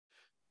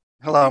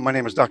Hello, my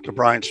name is Dr.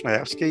 Brian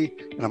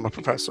Shmaefsky, and I'm a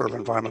professor of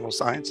environmental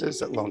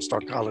sciences at Lone Star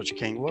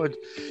College-Kingwood,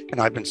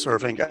 and I've been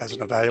serving as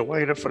an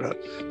evaluator for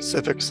the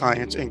Civic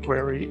Science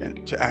Inquiry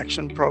into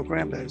Action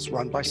program that is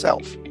run by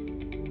CELF.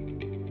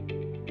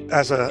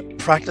 As a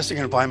practicing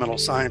environmental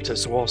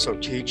scientist who also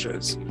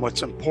teaches,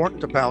 what's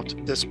important about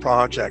this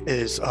project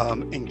is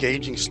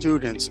engaging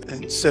students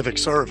in civic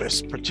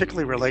service,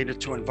 particularly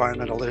related to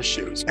environmental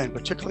issues. And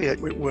particularly,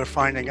 we're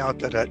finding out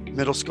that at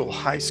middle school,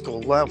 high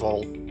school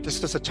level,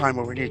 this is a time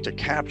where we need to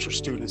capture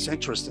students'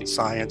 interest in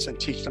science and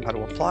teach them how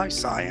to apply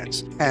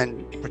science,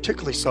 and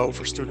particularly so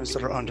for students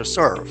that are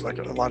underserved, like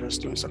a lot of the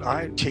students that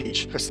I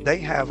teach, because they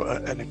have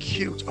an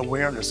acute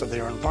awareness of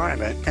their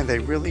environment and they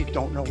really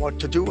don't know what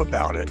to do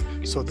about it.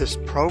 So this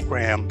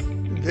program,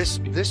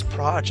 this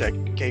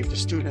project gave the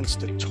students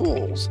the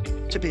tools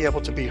to be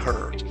able to be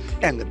heard.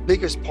 And the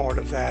biggest part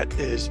of that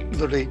is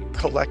literally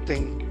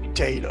collecting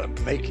data,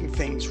 making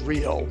things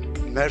real,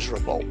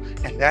 measurable,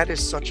 and that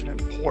is such an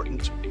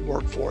important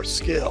workforce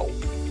skill.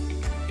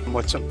 And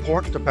what's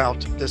important about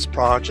this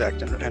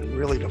project, and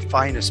really the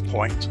finest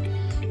point,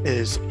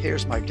 is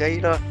here's my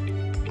data,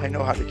 I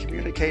know how to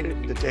communicate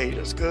it, the data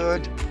is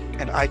good,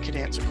 and I can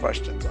answer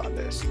questions on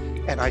this,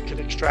 and I can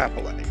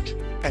extrapolate.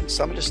 And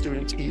some of the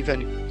students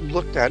even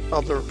looked at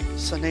other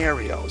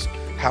scenarios.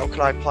 How could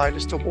I apply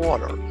this to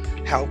water?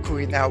 How could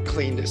we now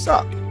clean this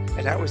up?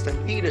 And that was the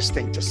neatest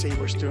thing to see,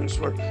 where students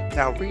were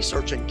now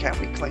researching, can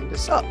we clean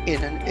this up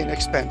in an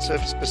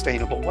inexpensive,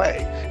 sustainable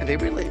way? And they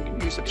really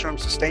use the term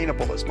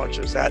sustainable as much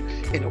as that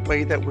in a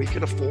way that we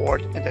could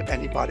afford and that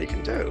anybody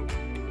can do.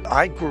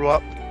 I grew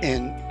up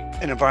in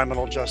an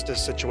environmental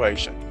justice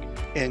situation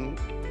in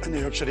New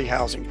York City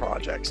housing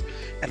projects.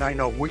 And I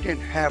know we didn't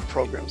have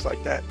programs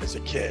like that as a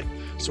kid.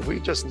 So we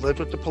just lived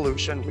with the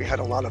pollution. We had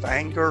a lot of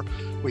anger.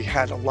 We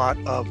had a lot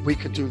of we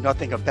could do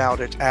nothing about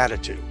it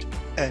attitude.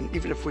 And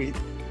even if we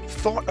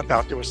thought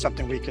about there was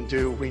something we can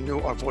do, we knew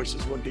our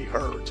voices would be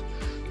heard.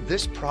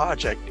 This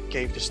project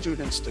gave the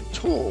students the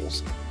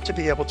tools to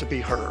be able to be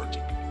heard.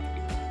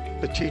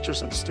 The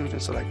teachers and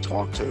students that I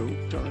talked to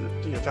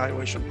during the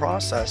evaluation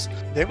process,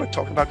 they were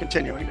talking about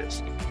continuing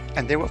this.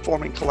 And they were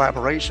forming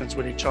collaborations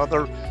with each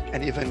other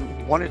and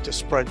even wanted to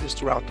spread this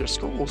throughout their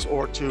schools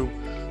or to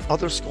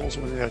other schools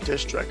within their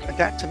district. And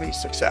that to me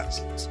is success.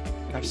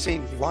 And I've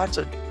seen lots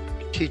of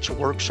teacher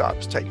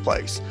workshops take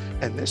place,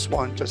 and this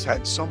one just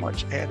had so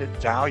much added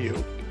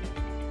value.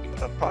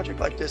 A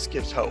project like this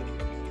gives hope,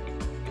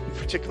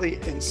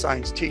 particularly in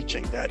science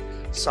teaching, that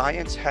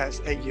science has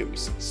a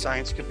use.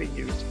 Science can be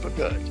used for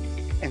good,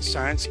 and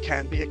science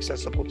can be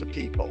accessible to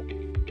people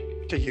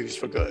to use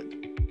for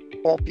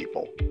good, all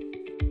people.